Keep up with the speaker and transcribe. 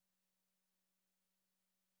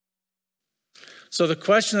So the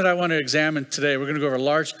question that I want to examine today, we're going to go over a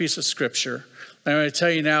large piece of scripture. I'm going to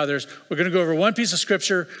tell you now, we're going to go over one piece of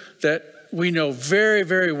scripture that we know very,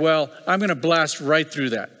 very well. I'm going to blast right through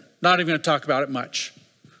that. Not even going to talk about it much.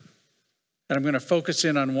 And I'm going to focus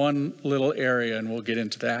in on one little area, and we'll get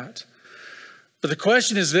into that. But the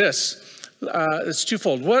question is this. It's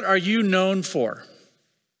twofold. What are you known for?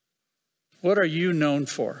 What are you known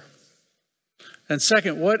for? And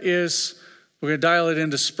second, we're going to dial it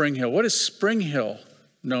into Spring Hill. What is Spring Hill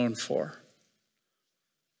known for?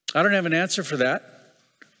 I don't have an answer for that,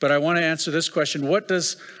 but I want to answer this question. What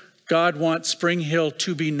does God want Spring Hill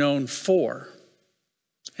to be known for?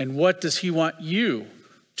 And what does he want you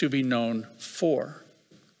to be known for?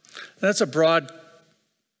 That's a broad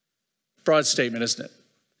statement, isn't it?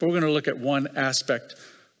 But we're going to look at one aspect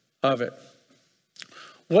of it.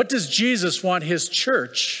 What does Jesus want his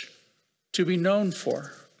church to be known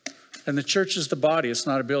for? And the church is the body. It's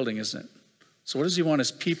not a building, isn't it? So what does he want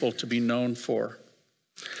his people to be known for?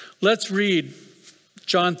 Let's read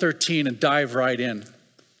John 13 and dive right in.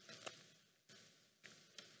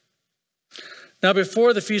 Now,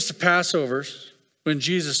 before the Feast of Passover, when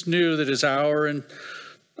Jesus knew that his hour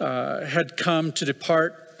had come to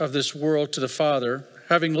depart of this world to the Father,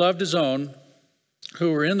 having loved his own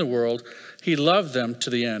who were in the world, he loved them to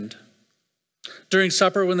the end. During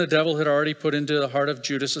supper, when the devil had already put into the heart of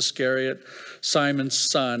Judas Iscariot, Simon's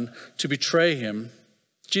son, to betray him,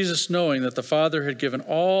 Jesus, knowing that the Father had given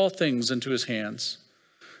all things into his hands,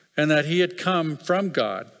 and that he had come from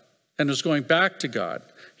God and was going back to God,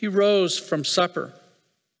 he rose from supper.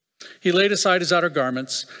 He laid aside his outer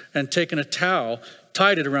garments and, taking a towel,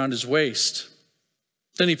 tied it around his waist.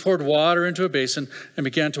 Then he poured water into a basin and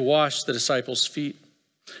began to wash the disciples' feet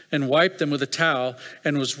and wiped them with a towel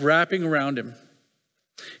and was wrapping around him.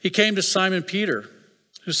 He came to Simon Peter,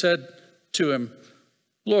 who said to him,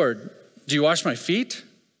 "Lord, do you wash my feet?"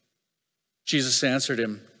 Jesus answered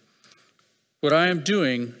him, "What I am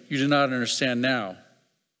doing you do not understand now,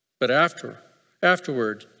 but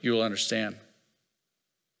afterward you will understand."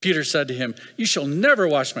 Peter said to him, "You shall never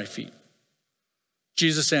wash my feet."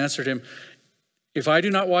 Jesus answered him, "If I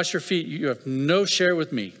do not wash your feet, you have no share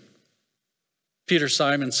with me." Peter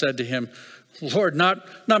Simon said to him, "Lord, not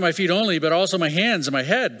my feet only, but also my hands and my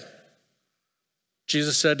head."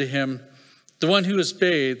 Jesus said to him, "The one who is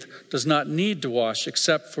bathed does not need to wash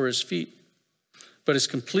except for his feet, but is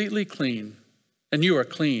completely clean, and you are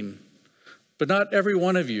clean, but not every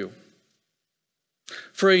one of you."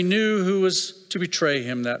 For he knew who was to betray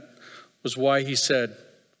him. That was why he said,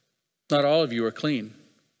 "Not all of you are clean."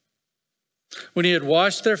 When he had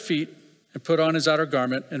washed their feet and put on his outer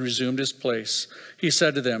garment and resumed his place, he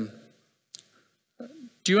said to them,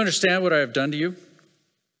 "Do you understand what I have done to you?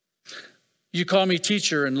 You call me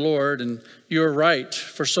teacher and Lord, and you are right,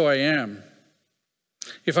 for so I am.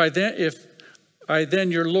 If I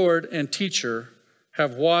then, your Lord and teacher,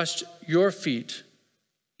 have washed your feet,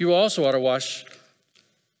 you also ought to wash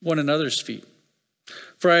one another's feet.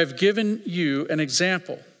 For I have given you an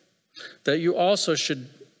example, that you also should,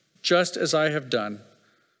 just as I have done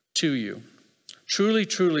to you. Truly,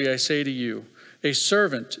 truly, I say to you, a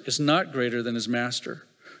servant is not greater than his master,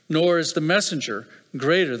 nor is the messenger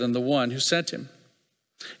greater than the one who sent him.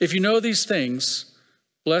 If you know these things,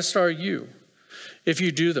 blessed are you if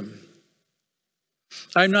you do them.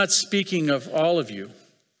 I'm not speaking of all of you.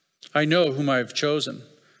 I know whom I have chosen,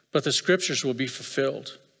 but the scriptures will be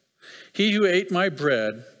fulfilled. He who ate my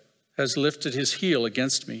bread has lifted his heel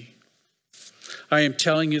against me. I am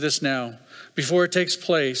telling you this now, before it takes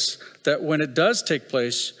place, that when it does take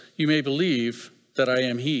place, you may believe that I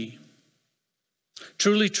am he.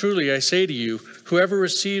 Truly, truly, I say to you, whoever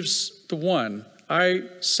receives the one I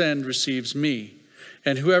send receives me,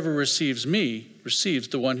 and whoever receives me receives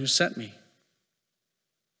the one who sent me."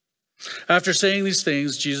 After saying these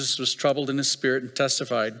things, Jesus was troubled in his spirit and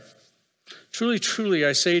testified, "Truly, truly,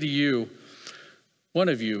 I say to you, one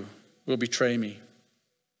of you will betray me."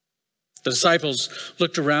 The disciples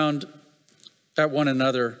looked around at one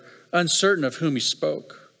another, uncertain of whom he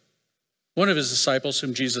spoke. One of his disciples,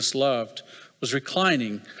 whom Jesus loved, was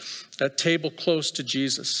reclining at table close to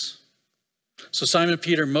Jesus. So Simon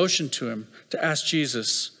Peter motioned to him to ask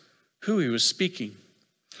Jesus who he was speaking.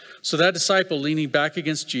 So that disciple, leaning back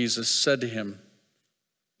against Jesus, said to him,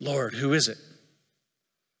 "Lord, who is it?"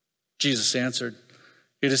 Jesus answered,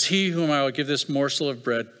 "It is he whom I will give this morsel of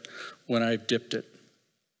bread when I have dipped it."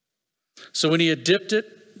 So when he had dipped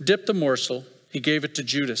the morsel, he gave it to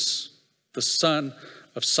Judas, the son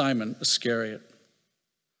of Simon Iscariot.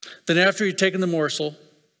 Then after he had taken the morsel,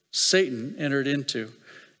 Satan entered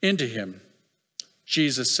into him.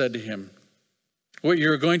 Jesus said to him, "What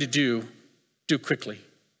you are going to do Do quickly."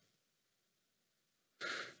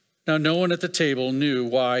 Now, no one at the table knew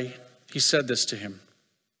why he said this to him.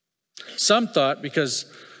 Some thought because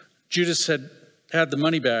Judas had the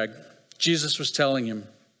money bag, Jesus was telling him,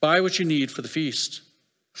 "Buy what you need for the feast,"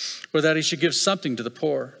 or that he should give something to the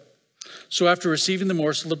poor. So after receiving the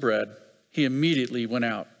morsel of bread, he immediately went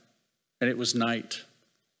out, and it was night.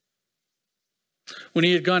 When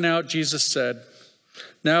he had gone out, Jesus said,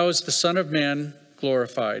 "Now is the Son of Man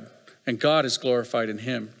glorified, and God is glorified in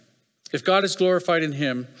him. If God is glorified in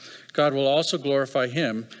him, God will also glorify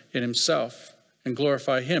him in himself and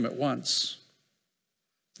glorify him at once.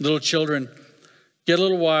 Little children, yet a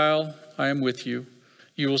little while I am with you.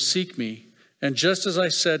 You will seek me, and just as I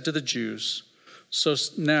said to the Jews, so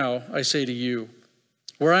now I say to you,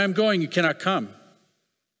 where I am going you cannot come.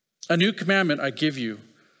 A new commandment I give you,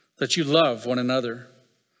 that you love one another.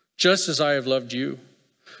 Just as I have loved you,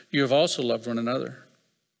 you have also loved one another.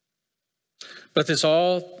 But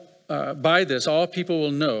by this all people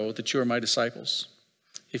will know that you are my disciples,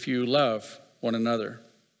 if you love one another."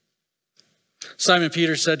 Simon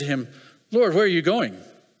Peter said to him, "Lord, where are you going?"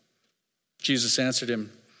 Jesus answered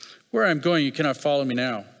him, "Where I am going you cannot follow me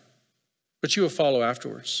now, but you will follow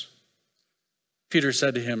afterwards." Peter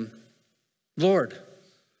said to him, "Lord,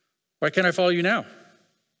 why can't I follow you now?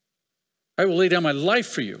 I will lay down my life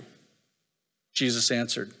for you." Jesus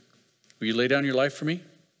answered, "Will you lay down your life for me?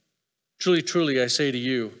 Truly, truly, I say to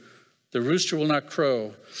you, the rooster will not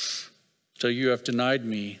crow till you have denied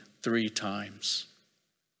me 3 times."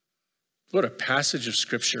 What a passage of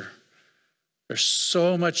Scripture. There's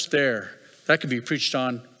so much there. That could be preached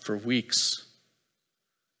on for weeks.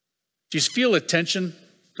 Do you feel the tension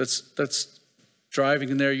that's driving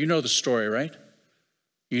in there? You know the story, right?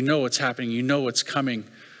 You know what's happening. You know what's coming.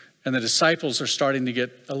 And the disciples are starting to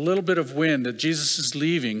get a little bit of wind that Jesus is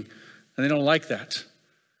leaving, and they don't like that.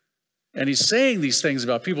 And he's saying these things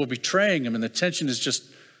about people betraying him, and the tension is just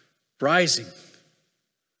rising.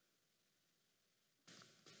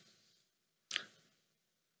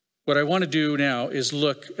 What I want to do now is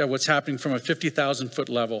look at what's happening from a 50,000-foot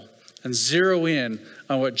level and zero in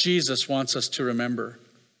on what Jesus wants us to remember.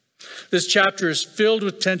 This chapter is filled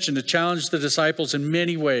with tension to challenge the disciples in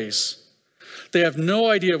many ways. They have no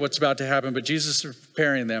idea what's about to happen, but Jesus is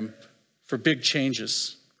preparing them for big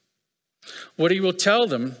changes. What he will tell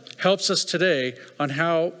them helps us today on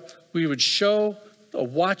how we would show a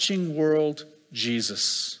watching world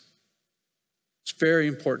Jesus. It's very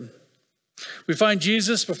important. We find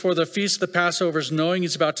Jesus before the Feast of the Passovers knowing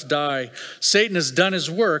he's about to die. Satan has done his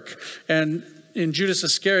work, and in Judas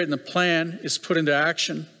Iscariot, the plan is put into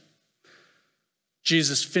action.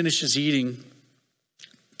 Jesus finishes eating,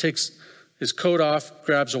 takes his coat off,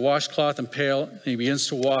 grabs a washcloth and pail, and he begins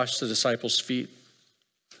to wash the disciples' feet.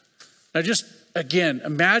 Now just, again,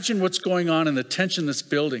 imagine what's going on in the tension that's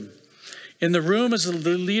building. In the room as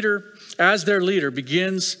their leader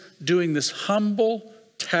begins doing this humble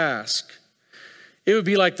task, it would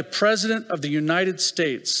be like the President of the United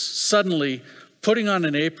States suddenly putting on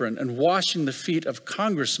an apron and washing the feet of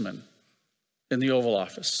congressmen in the Oval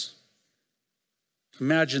Office.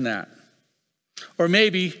 Imagine that. Or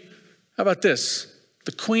maybe, how about this?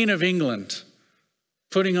 The Queen of England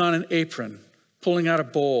putting on an apron, pulling out a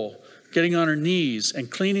bowl, getting on her knees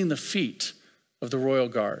and cleaning the feet of the royal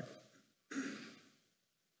guard.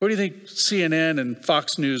 What do you think CNN and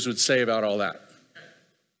Fox News would say about all that?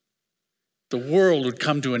 The world would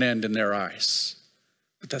come to an end in their eyes.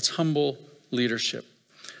 But that's humble leadership.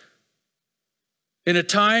 In a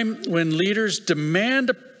time when leaders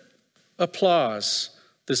demand applause,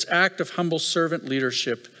 this act of humble servant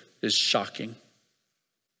leadership is shocking.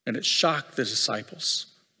 And it shocked the disciples.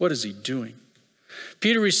 What is he doing?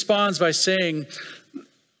 Peter responds by saying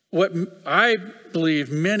what I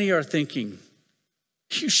believe many are thinking.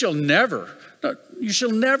 You shall never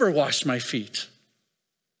wash my feet.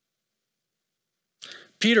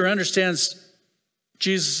 Peter understands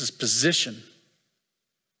Jesus' position,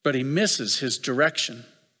 but he misses his direction.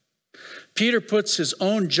 Peter puts his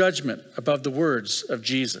own judgment above the words of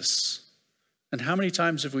Jesus. And how many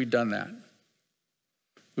times have we done that?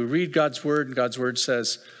 We read God's word, and God's word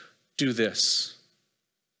says, do this.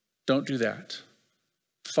 Don't do that.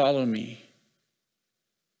 Follow me.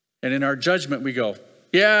 And in our judgment, we go,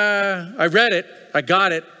 yeah, I read it, I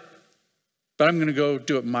got it, but I'm going to go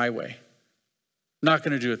do it my way. Not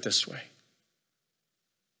going to do it this way.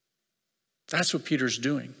 That's what Peter's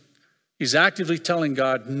doing. He's actively telling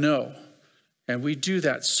God no. And we do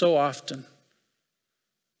that so often.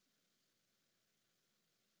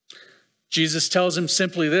 Jesus tells him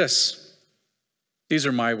simply this. These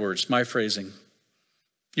are my words, my phrasing.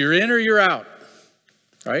 You're in or you're out,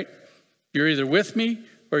 right? You're either with me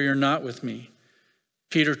or you're not with me.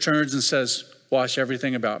 Peter turns and says, wash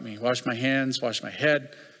everything about me. Wash my hands, wash my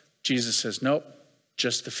head. Jesus says, nope,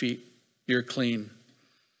 just the feet. You're clean.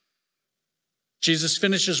 Jesus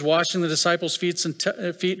finishes washing the disciples' feet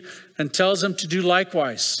and tells them to do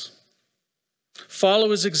likewise.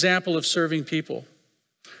 Follow his example of serving people.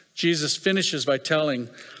 Jesus finishes by telling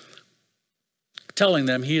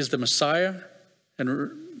them he is the Messiah,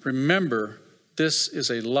 and remember, this is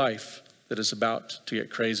a life that is about to get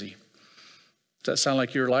crazy. Does that sound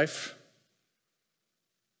like your life?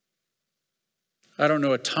 I don't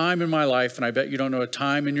know a time in my life, and I bet you don't know a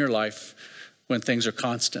time in your life when things are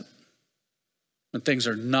constant, when things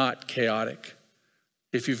are not chaotic.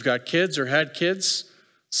 If you've got kids or had kids,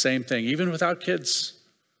 same thing. Even without kids,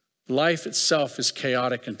 life itself is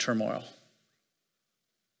chaotic and turmoil.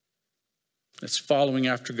 It's following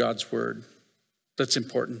after God's word. That's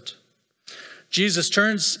important. Jesus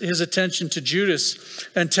turns his attention to Judas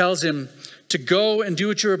and tells him to go and do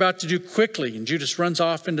what you're about to do quickly. And Judas runs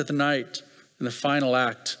off into the night in the final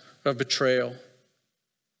act of betrayal.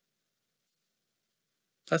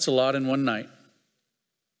 That's a lot in one night.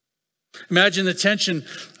 Imagine the tension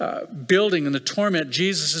building and the torment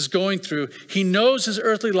Jesus is going through. He knows his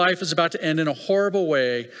earthly life is about to end in a horrible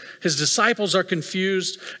way. His disciples are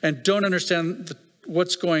confused and don't understand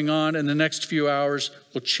what's going on, and the next few hours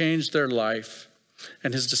will change their life.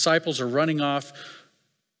 And his disciples are running off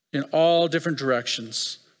in all different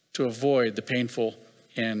directions to avoid the painful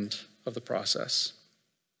end of the process.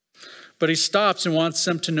 But he stops and wants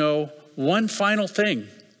them to know one final thing.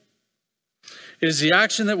 It is the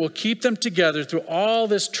action that will keep them together through all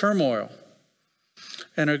this turmoil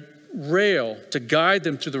and a rail to guide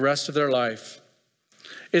them through the rest of their life.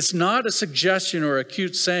 It's not a suggestion or a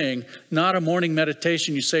cute saying, not a morning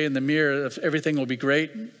meditation you say in the mirror of everything will be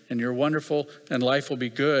great and you're wonderful and life will be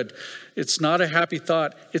good. It's not a happy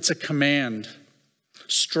thought. It's a command,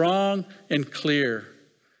 strong and clear.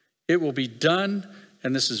 It will be done,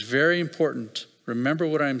 and this is very important. Remember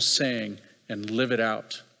what I'm saying and live it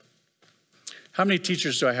out. How many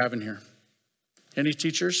teachers do I have in here? Any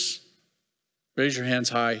teachers? Raise your hands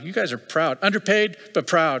high. You guys are proud. Underpaid, but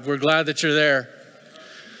proud. We're glad that you're there.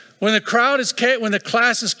 When the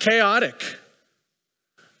class is chaotic,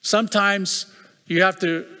 sometimes you have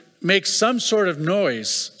to make some sort of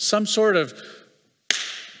noise,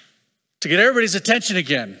 to get everybody's attention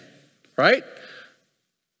again, right?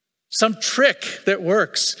 Some trick that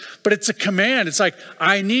works, but it's a command. It's like,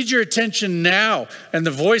 I need your attention now. And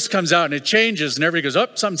the voice comes out and it changes and everybody goes, oh,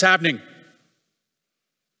 something's happening.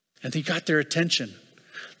 And he got their attention.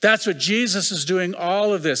 That's what Jesus is doing,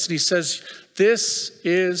 all of this. And he says, this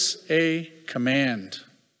is a command,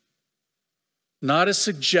 not a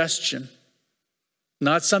suggestion,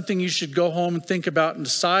 not something you should go home and think about and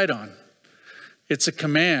decide on. It's a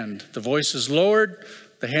command. The voice is lowered,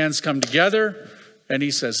 the hands come together, and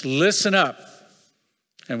he says, listen up.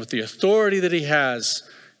 And with the authority that he has,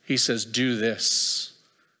 he says, do this.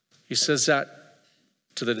 He says that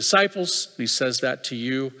to the disciples, and he says that to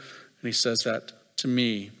you, and he says that to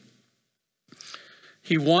me.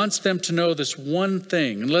 He wants them to know this one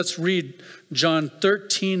thing. And let's read John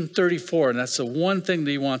 13:34, and that's the one thing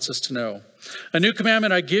that he wants us to know. A new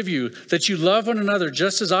commandment I give you, that you love one another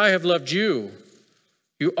just as I have loved you.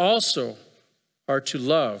 You also are to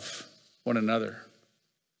love one another.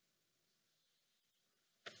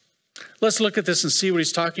 Let's look at this and see what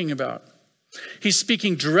he's talking about. He's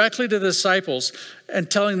speaking directly to the disciples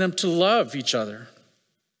and telling them to love each other.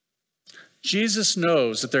 Jesus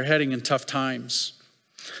knows that they're heading in tough times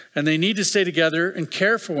and they need to stay together and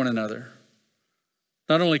care for one another.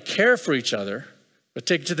 Not only care for each other, but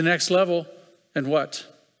take it to the next level and what?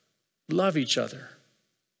 Love each other.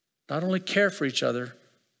 Not only care for each other,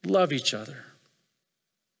 love each other.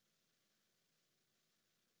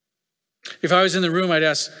 If I was in the room, I'd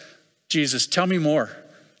ask Jesus, tell me more.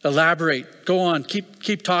 Elaborate. Go on.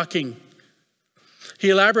 Keep talking. He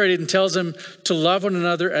elaborated and tells them to love one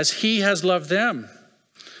another as he has loved them.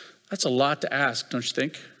 That's a lot to ask, don't you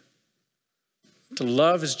think? To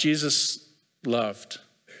love as Jesus loved.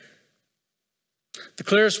 The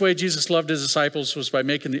clearest way Jesus loved his disciples was by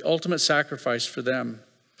making the ultimate sacrifice for them.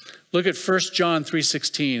 Look at 1 John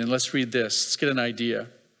 3:16 and let's read this. Let's get an idea.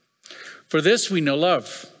 For this we know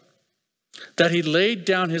love, that he laid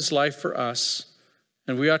down his life for us,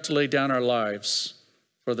 and we ought to lay down our lives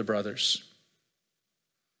for the brothers.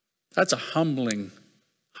 That's a humbling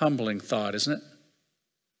thought, isn't it?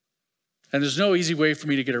 And there's no easy way for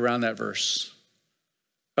me to get around that verse,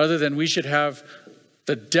 other than we should have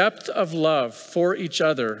the depth of love for each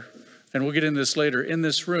other, and we'll get into this later, in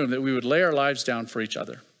this room, that we would lay our lives down for each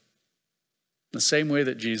other. the same way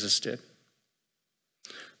that Jesus did.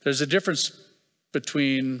 There's a difference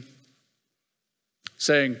between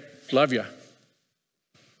saying, love you,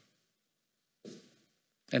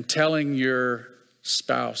 and telling your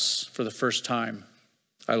spouse for the first time,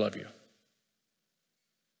 I love you.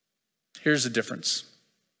 Here's the difference.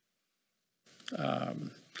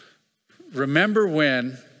 Remember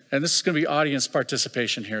when, and this is going to be audience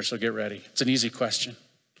participation here, so get ready. It's an easy question.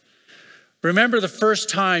 Remember the first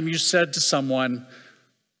time you said to someone,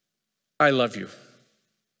 I love you,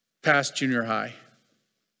 past junior high.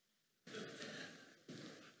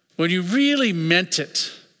 When you really meant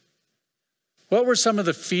it, what were some of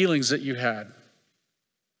the feelings that you had?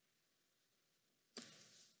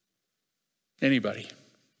 Anybody?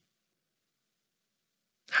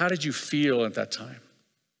 How did you feel at that time?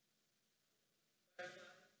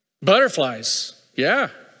 Butterflies, yeah.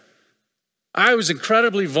 I was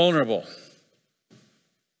incredibly vulnerable.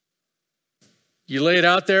 You lay it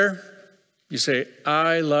out there, you say,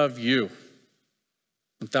 I love you.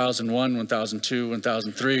 1001, 1002,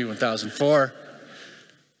 1003, 1004.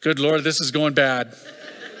 Good Lord, this is going bad.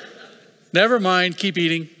 Never mind, keep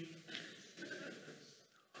eating.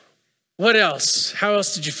 What else? How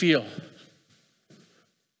else did you feel?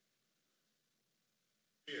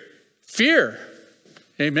 Fear.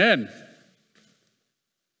 Amen.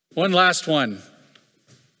 One last one.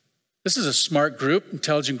 This is a smart group,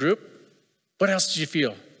 intelligent group. What else did you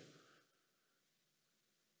feel?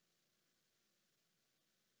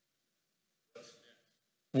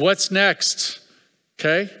 What's next?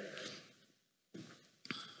 Okay.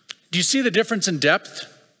 Do you see the difference in depth?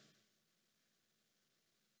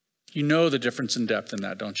 You know the difference in depth in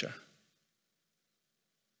that, don't you?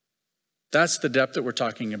 That's the depth that we're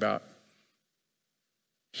talking about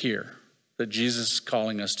here, that Jesus is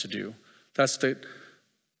calling us to do. That's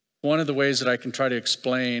one of the ways that I can try to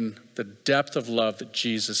explain the depth of love that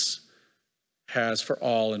Jesus has for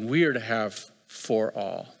all, and we are to have for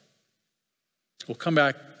all. We'll come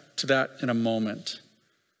back to that in a moment.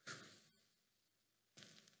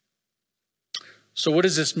 So what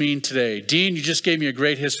does this mean today? Dean, you just gave me a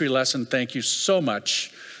great history lesson. Thank you so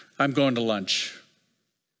much. I'm going to lunch.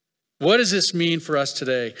 What does this mean for us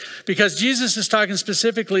today? Because Jesus is talking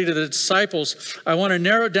specifically to the disciples, I want to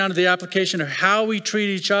narrow it down to the application of how we treat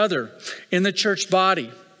each other in the church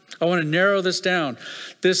body. I want to narrow this down.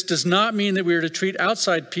 This does not mean that we are to treat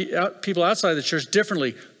people outside the church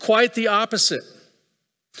differently. Quite the opposite.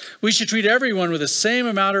 We should treat everyone with the same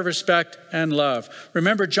amount of respect and love.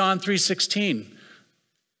 Remember John 3:16.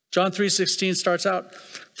 John 3:16 starts out,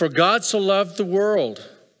 for God so loved the world,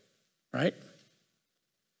 right?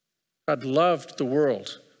 God loved the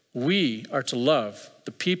world. We are to love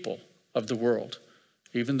the people of the world.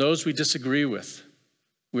 Even those we disagree with,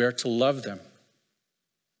 we are to love them.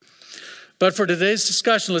 But for today's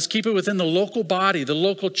discussion, let's keep it within the local body, the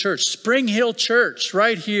local church, Spring Hill Church,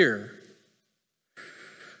 right here.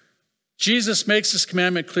 Jesus makes this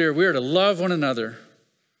commandment clear. We are to love one another.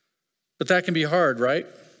 But that can be hard, right?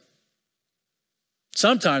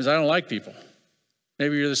 Sometimes I don't like people.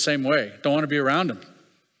 Maybe you're the same way. Don't want to be around them.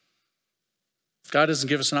 God doesn't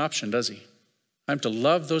give us an option, does he? I'm to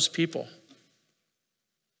love those people.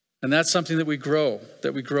 And that's something that we grow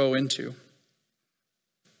into.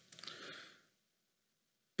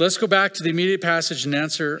 Let's go back to the immediate passage and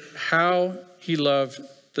answer how he loved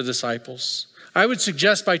the disciples. I would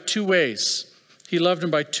suggest by two ways. He loved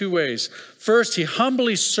them by two ways. First, he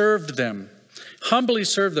humbly served them. Humbly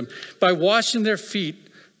served them. By washing their feet,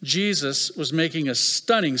 Jesus was making a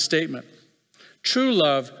stunning statement. True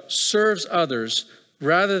love serves others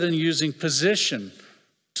rather than using position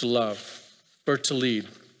to love or to lead.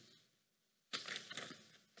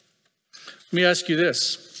 Let me ask you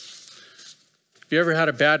this. Have you ever had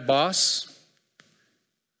a bad boss?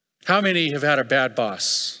 How many have had a bad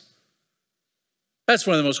boss? That's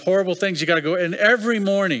one of the most horrible things. You got to go in every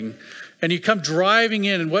morning and you come driving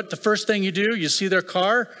in, and what the first thing you do, you see their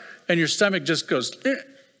car and your stomach just goes,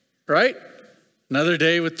 right? Another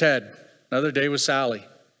day with Ted. Another day with Sally.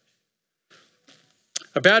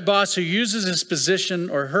 A bad boss who uses his position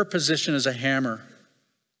or her position as a hammer.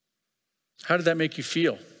 How did that make you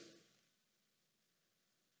feel?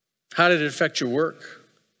 How did it affect your work?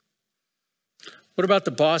 What about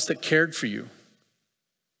the boss that cared for you?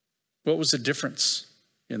 What was the difference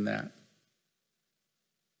in that?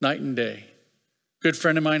 Night and day. A good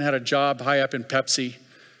friend of mine had a job high up in Pepsi.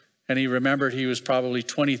 And he remembered he was probably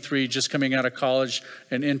 23, just coming out of college,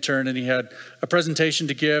 an intern, and he had a presentation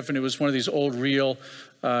to give, and it was one of these old reel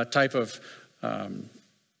type of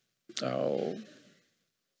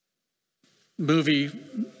movie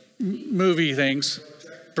things,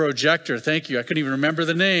 projector. Thank you. I couldn't even remember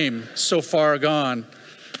the name. So far gone.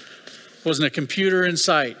 Wasn't a computer in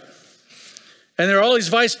sight. And there are all these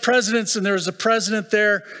vice presidents, and there was a president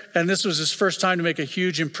there, and this was his first time to make a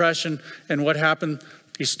huge impression. And what happened?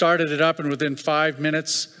 He started it up, and within 5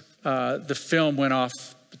 minutes, the film went off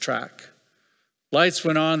the track. Lights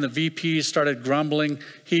went on. The VP started grumbling.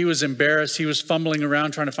 He was embarrassed. He was fumbling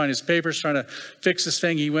around trying to find his papers, trying to fix this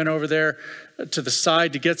thing. He went over there to the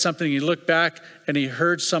side to get something. He looked back, and he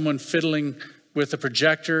heard someone fiddling with the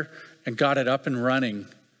projector and got it up and running.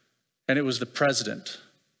 And it was the president.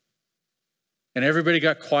 And everybody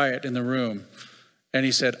got quiet in the room. And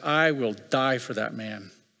he said, I will die for that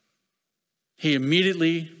man. He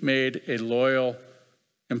immediately made a loyal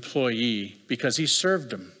employee because he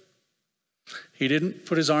served him. He didn't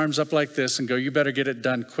put his arms up like this and go, you better get it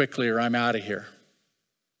done quickly or I'm out of here.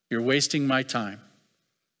 You're wasting my time.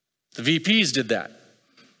 The VPs did that.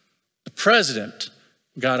 The president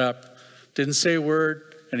got up, didn't say a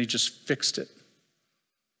word, and he just fixed it.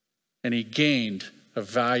 And he gained a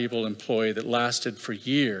valuable employee that lasted for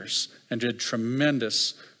years and did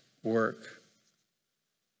tremendous work.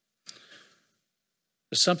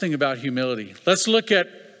 There's something about humility. Let's look at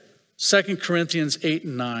 2 Corinthians 8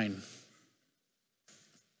 and 9.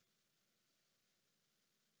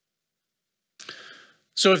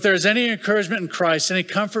 So if there is any encouragement in Christ, any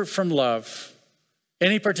comfort from love,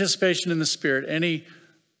 any participation in the Spirit, any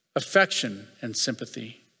affection and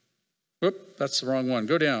sympathy. Whoop, that's the wrong one.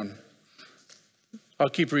 Go down. I'll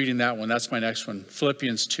keep reading that one. That's my next one.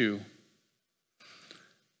 Philippians 2.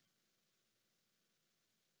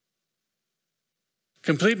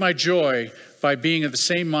 Complete my joy by being of the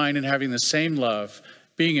same mind and having the same love,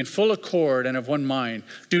 being in full accord and of one mind.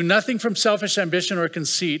 Do nothing from selfish ambition or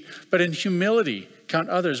conceit, but in humility count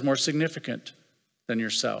others more significant than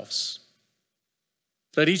yourselves.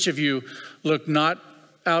 Let each of you look not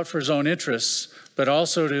out for his own interests, but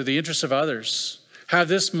also to the interests of others. Have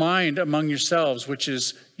this mind among yourselves, which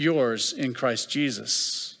is yours in Christ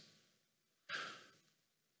Jesus.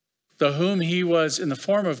 To whom he was in the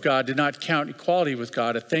form of God, did not count equality with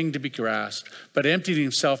God a thing to be grasped, but emptied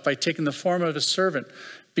himself by taking the form of a servant,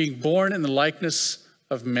 being born in the likeness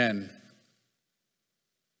of men.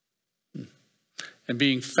 And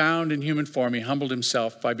being found in human form, he humbled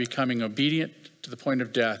himself by becoming obedient to the point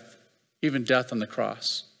of death, even death on the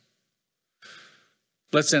cross.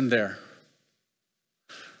 Let's end there.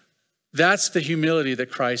 That's the humility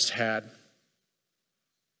that Christ had.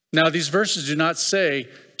 Now, these verses do not say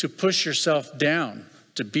to push yourself down,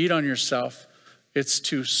 to beat on yourself. It's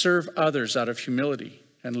to serve others out of humility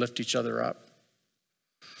and lift each other up.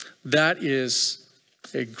 That is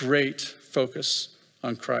a great focus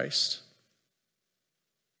on Christ.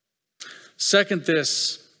 Second,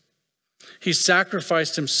 this, he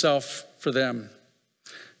sacrificed himself for them.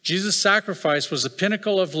 Jesus' sacrifice was the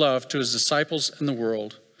pinnacle of love to his disciples and the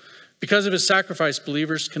world. Because of his sacrifice,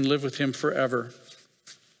 believers can live with him forever.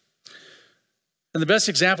 And the best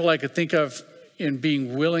example I could think of in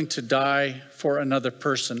being willing to die for another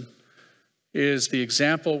person is the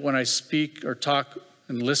example when I speak or talk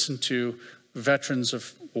and listen to veterans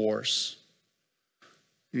of wars.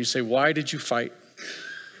 And you say, why did you fight?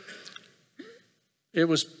 It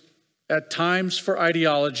was at times for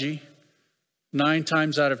ideology. 9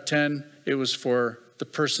 times out of 10, it was for the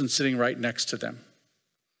person sitting right next to them.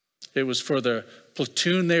 It was for the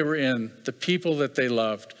platoon they were in, the people that they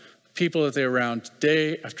loved, the people that they were around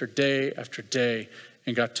day after day after day,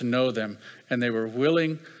 and got to know them. And they were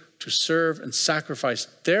willing to serve and sacrifice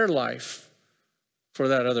their life for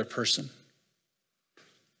that other person.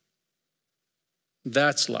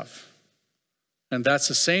 That's love. And that's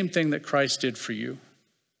the same thing that Christ did for you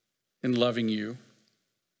in loving you.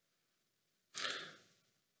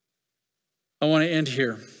 I want to end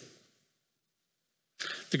here.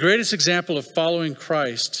 The greatest example of following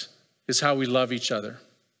Christ is how we love each other.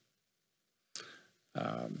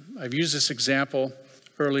 I've used this example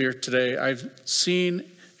earlier today. I've seen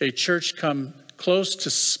a church come close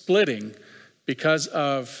to splitting because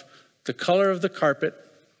of the color of the carpet.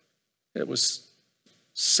 It was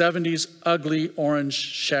 70s ugly orange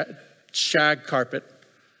shag carpet.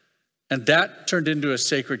 And that turned into a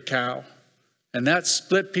sacred cow. And that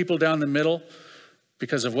split people down the middle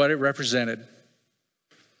because of what it represented.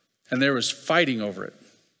 And there was fighting over it.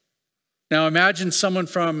 Now imagine someone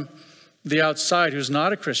from the outside who's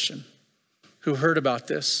not a Christian, who heard about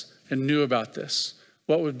this and knew about this.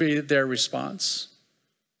 What would be their response?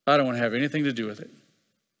 I don't want to have anything to do with it.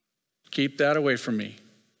 Keep that away from me.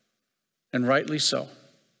 And rightly so.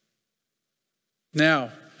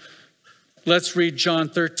 Now, let's read John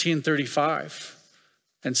 13:35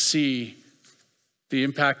 and see the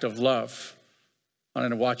impact of love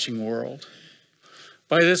on a watching world.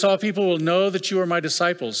 By this, all people will know that you are my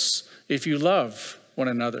disciples if you love one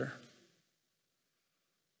another.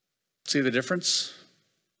 See the difference?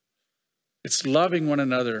 It's loving one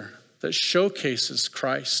another that showcases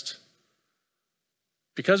Christ.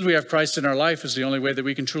 Because we have Christ in our life is the only way that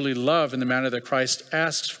we can truly love in the manner that Christ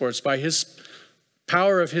asks for us. By his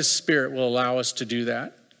power of his Spirit will allow us to do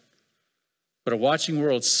that. But a watching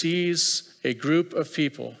world sees a group of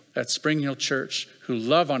people at Spring Hill Church who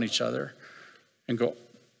love on each other and go,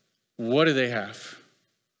 what do they have?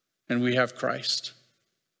 And we have Christ.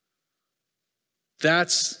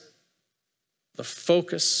 That's the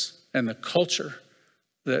focus and the culture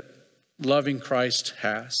that loving Christ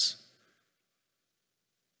has.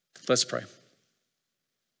 Let's pray.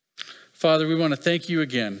 Father, we want to thank you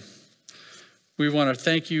again. We want to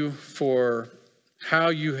thank you for how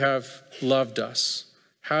you have loved us,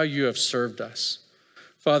 how you have served us.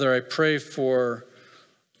 Father, I pray for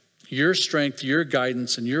your strength, your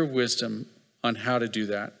guidance, and your wisdom on how to do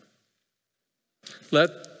that.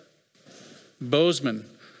 Let Bozeman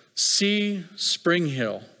see Spring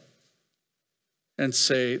Hill and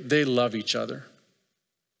say they love each other.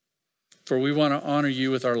 For we want to honor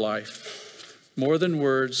you with our life, more than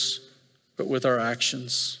words, but with our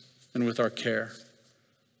actions and with our care.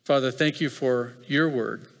 Father, thank you for your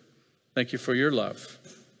word. Thank you for your love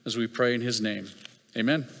as we pray in his name.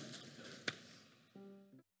 Amen.